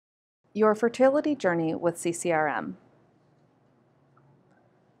Your fertility journey with CCRM.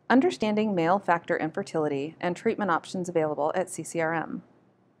 Understanding male factor infertility and treatment options available at CCRM.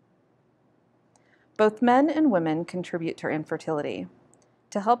 Both men and women contribute to infertility.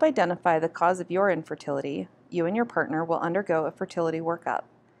 To help identify the cause of your infertility, you and your partner will undergo a fertility workup.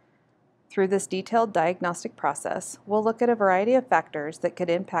 Through this detailed diagnostic process, we'll look at a variety of factors that could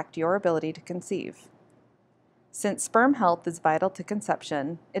impact your ability to conceive. Since sperm health is vital to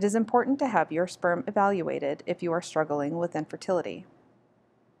conception, it is important to have your sperm evaluated if you are struggling with infertility.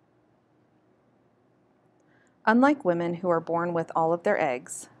 Unlike women who are born with all of their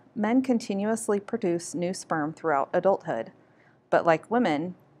eggs, men continuously produce new sperm throughout adulthood, but like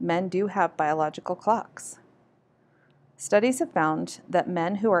women, men do have biological clocks. Studies have found that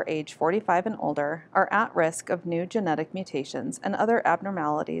men who are age 45 and older are at risk of new genetic mutations and other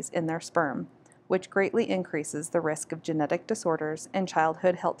abnormalities in their sperm, which greatly increases the risk of genetic disorders and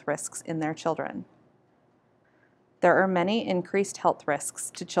childhood health risks in their children. There are many increased health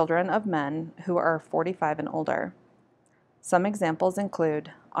risks to children of men who are 45 and older. Some examples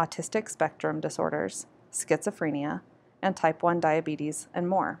include autistic spectrum disorders, schizophrenia, and type 1 diabetes, and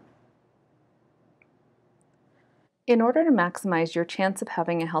more. In order to maximize your chance of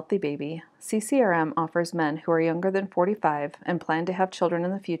having a healthy baby, CCRM offers men who are younger than 45 and plan to have children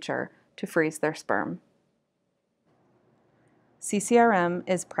in the future to freeze their sperm. CCRM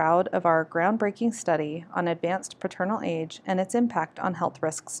is proud of our groundbreaking study on advanced paternal age and its impact on health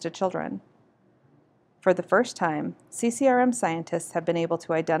risks to children. For the first time, CCRM scientists have been able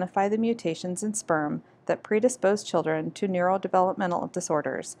to identify the mutations in sperm that predispose children to neurodevelopmental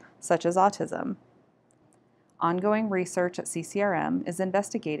disorders, such as autism. Ongoing research at CCRM is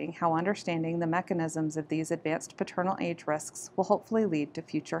investigating how understanding the mechanisms of these advanced paternal age risks will hopefully lead to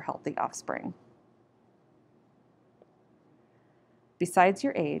future healthy offspring. Besides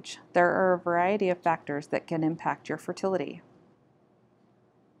your age, there are a variety of factors that can impact your fertility.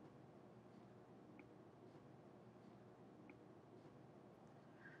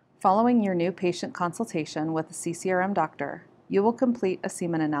 Following your new patient consultation with a CCRM doctor, you will complete a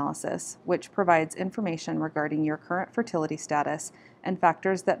semen analysis, which provides information regarding your current fertility status and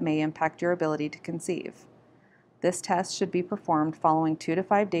factors that may impact your ability to conceive. This test should be performed following 2 to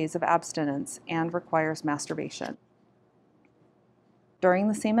 5 days of abstinence and requires masturbation. During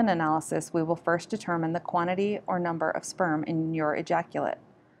the semen analysis, we will first determine the quantity or number of sperm in your ejaculate.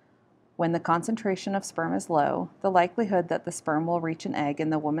 When the concentration of sperm is low, the likelihood that the sperm will reach an egg in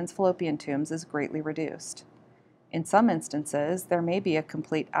the woman's fallopian tubes is greatly reduced. In some instances, there may be a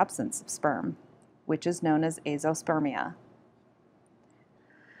complete absence of sperm, which is known as azoospermia.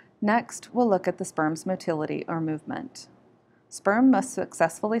 Next, we'll look at the sperm's motility or movement. Sperm must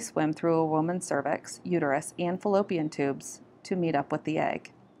successfully swim through a woman's cervix, uterus, and fallopian tubes to meet up with the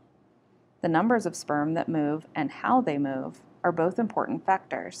egg. The numbers of sperm that move and how they move are both important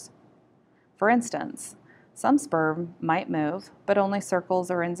factors. For instance, some sperm might move, but only circles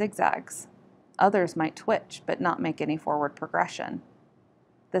or in zigzags. Others might twitch, but not make any forward progression.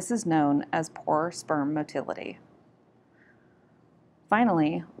 This is known as poor sperm motility.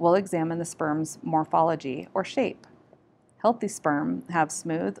 Finally, we'll examine the sperm's morphology or shape. Healthy sperm have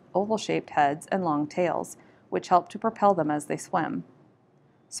smooth, oval-shaped heads and long tails, which help to propel them as they swim.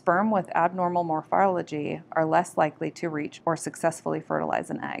 Sperm with abnormal morphology are less likely to reach or successfully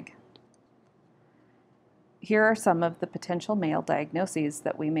fertilize an egg. Here are some of the potential male diagnoses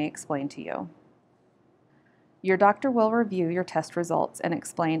that we may explain to you. Your doctor will review your test results and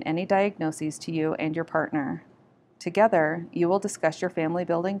explain any diagnoses to you and your partner. Together, you will discuss your family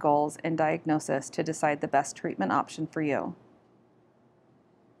building goals and diagnosis to decide the best treatment option for you.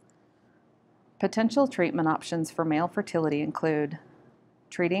 Potential treatment options for male fertility include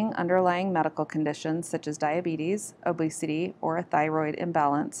treating underlying medical conditions such as diabetes, obesity, or a thyroid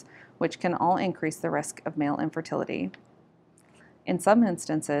imbalance, which can all increase the risk of male infertility. In some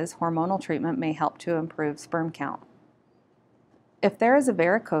instances, hormonal treatment may help to improve sperm count. If there is a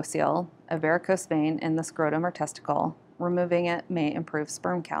varicocele, a varicose vein in the scrotum or testicle, removing it may improve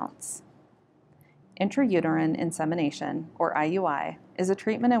sperm counts. Intrauterine insemination, or IUI, is a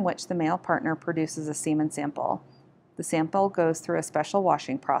treatment in which the male partner produces a semen sample. The sample goes through a special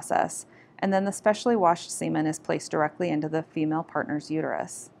washing process, and then the specially washed semen is placed directly into the female partner's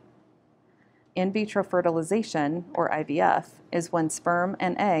uterus. In vitro fertilization, or IVF, is when sperm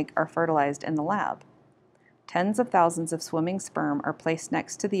and egg are fertilized in the lab. Tens of thousands of swimming sperm are placed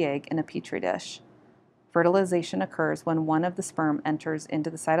next to the egg in a petri dish. Fertilization occurs when one of the sperm enters into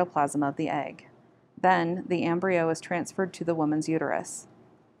the cytoplasm of the egg. Then, the embryo is transferred to the woman's uterus.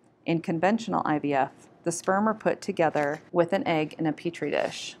 In conventional IVF, the sperm are put together with an egg in a petri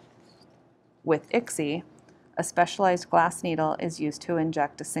dish. With ICSI, a specialized glass needle is used to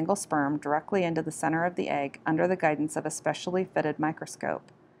inject a single sperm directly into the center of the egg under the guidance of a specially fitted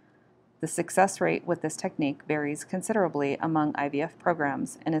microscope. The success rate with this technique varies considerably among IVF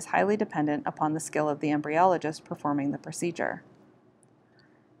programs and is highly dependent upon the skill of the embryologist performing the procedure.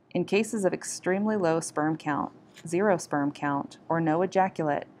 In cases of extremely low sperm count, zero sperm count, or no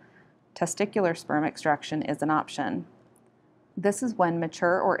ejaculate, testicular sperm extraction is an option. This is when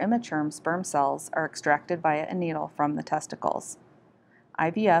mature or immature sperm cells are extracted via a needle from the testicles.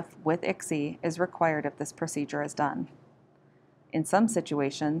 IVF with ICSI is required if this procedure is done. In some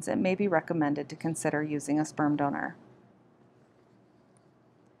situations, it may be recommended to consider using a sperm donor.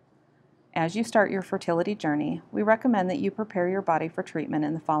 As you start your fertility journey, we recommend that you prepare your body for treatment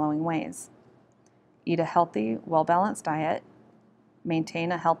in the following ways. Eat a healthy, well-balanced diet,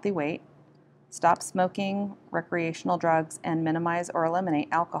 maintain a healthy weight, stop smoking, recreational drugs, and minimize or eliminate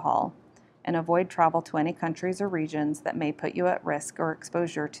alcohol, and avoid travel to any countries or regions that may put you at risk or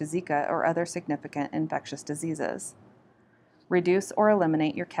exposure to Zika or other significant infectious diseases. Reduce or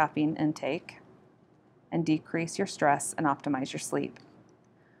eliminate your caffeine intake, and decrease your stress and optimize your sleep.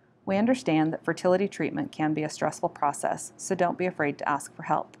 We understand that fertility treatment can be a stressful process, so don't be afraid to ask for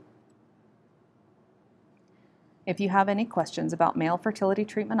help. If you have any questions about male fertility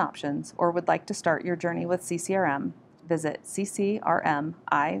treatment options or would like to start your journey with CCRM, visit ccrmivf.com.